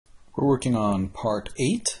We're working on part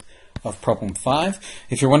 8 of problem 5.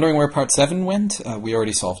 If you're wondering where part 7 went, we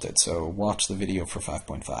already solved it, so watch the video for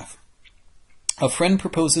 5.5. A friend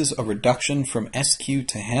proposes a reduction from SQ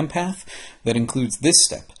to handpath that includes this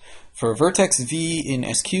step. For a vertex V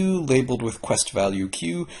in SQ labeled with quest value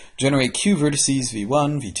Q, generate Q vertices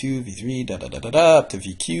V1, V2, V3, up to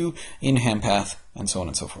VQ in handpath, and so on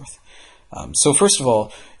and so forth. So first of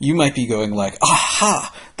all, you might be going like,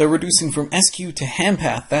 aha, they're reducing from SQ to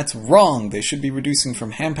handpath. That's wrong. They should be reducing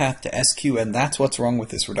from handpath to SQ, and that's what's wrong with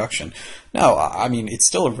this reduction. No, I mean, it's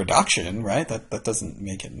still a reduction, right? That doesn't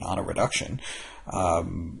make it not a reduction.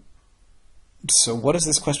 So what is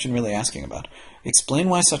this question really asking about? Explain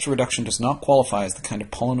why such a reduction does not qualify as the kind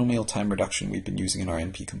of polynomial time reduction we've been using in our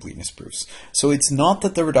NP completeness proofs. So it's not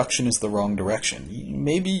that the reduction is the wrong direction.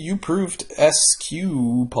 Maybe you proved SQ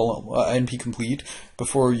NP complete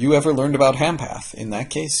before you ever learned about handpath. In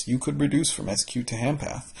that case, you could reduce from SQ to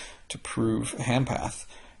handpath to prove handpath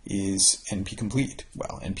is NP complete.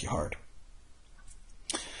 Well, NP hard.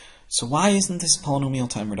 So why isn't this a polynomial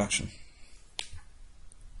time reduction?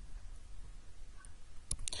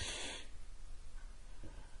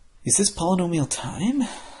 Is this polynomial time?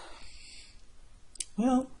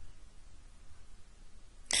 Well,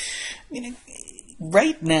 I mean,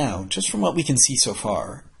 right now, just from what we can see so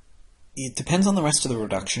far, it depends on the rest of the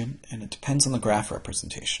reduction, and it depends on the graph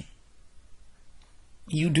representation.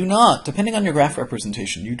 You do not, depending on your graph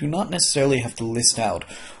representation, you do not necessarily have to list out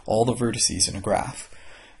all the vertices in a graph.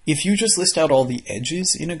 If you just list out all the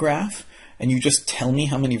edges in a graph, and you just tell me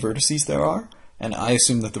how many vertices there are, and I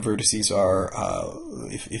assume that the vertices are,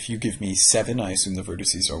 if you give me 7, I assume the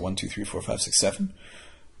vertices are 1, 2, 3, 4, 5, 6, 7.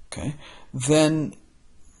 Okay, then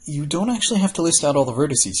you don't actually have to list out all the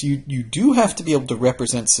vertices. You do have to be able to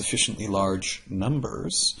represent sufficiently large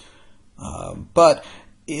numbers, but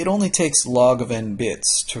it only takes log of n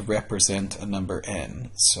bits to represent a number n,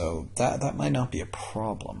 so that might not be a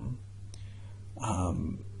problem.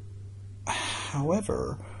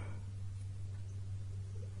 However,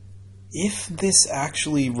 if this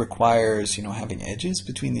actually requires, having edges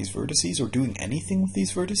between these vertices or doing anything with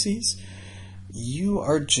these vertices, you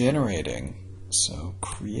are generating, so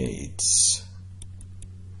creates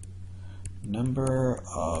number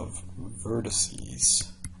of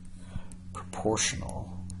vertices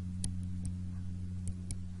proportional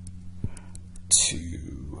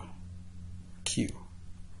to Q.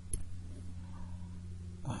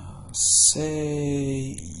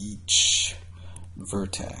 Say each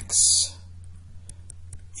vertex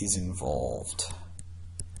is involved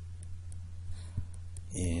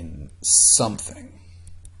in something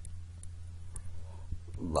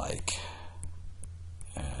like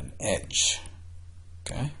an edge.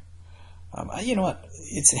 Okay? You know what?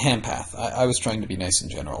 It's a handpath. I was trying to be nice in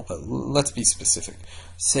general, but let's be specific.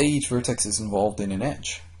 Say each vertex is involved in an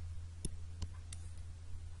edge.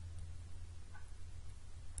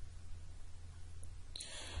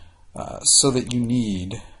 So that you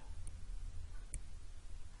need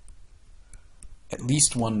at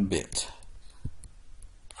least 1 bit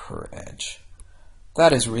per edge.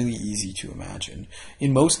 That is really easy to imagine.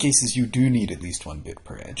 In most cases, you do need at least 1 bit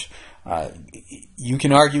per edge. You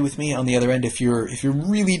can argue with me on the other end if you're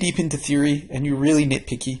really deep into theory and you're really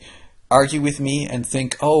nitpicky. Argue with me and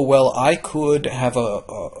think, oh well, I could have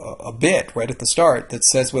a bit right at the start that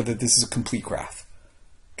says whether this is a complete graph.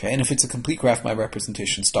 Okay, and if it's a complete graph, my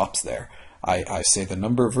representation stops there. I say the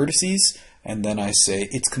number of vertices, and then I say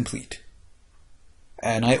it's complete.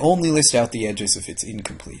 And I only list out the edges if it's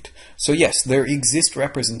incomplete. So yes, there exist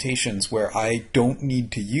representations where I don't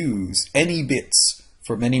need to use any bits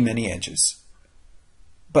for many, many edges.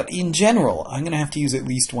 But in general, I'm going to have to use at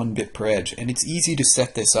least 1 bit per edge, and it's easy to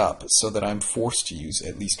set this up so that I'm forced to use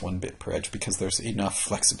at least 1 bit per edge because there's enough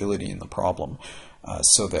flexibility in the problem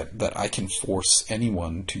so that I can force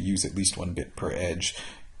anyone to use at least 1 bit per edge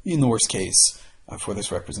in the worst case for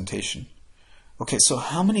this representation. Okay, so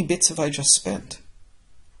how many bits have I just spent?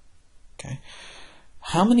 Okay,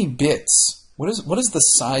 how many bits? What is the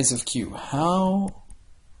size of Q? How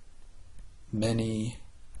many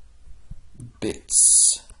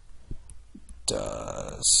bits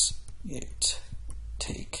does it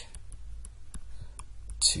take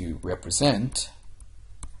to represent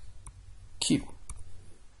Q?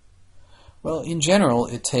 Well, in general,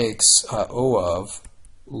 it takes O of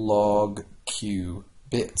log Q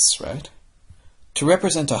bits, right? To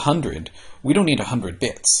represent 100, we don't need 100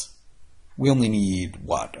 bits. We only need,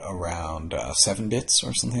 what, around 7 bits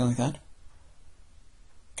or something like that?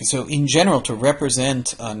 Okay, so in general, to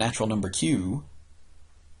represent a natural number Q,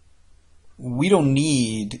 we don't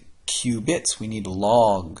need Q bits, we need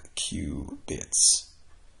log Q bits.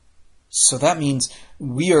 So that means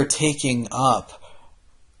we are taking up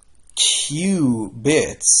q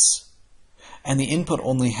bits, and the input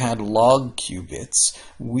only had log q bits.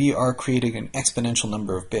 We are creating an exponential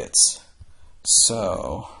number of bits.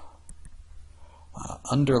 So,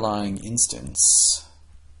 underlying instance.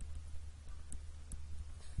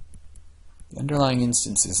 The underlying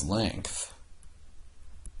instance is length.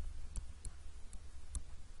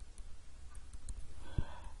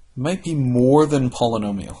 Might be more than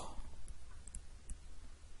polynomial.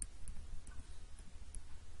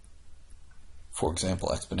 For example,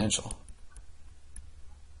 exponential.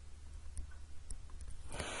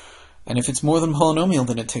 And if it's more than polynomial,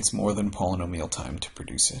 then it takes more than polynomial time to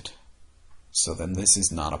produce it. So then this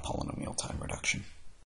is not a polynomial time reduction.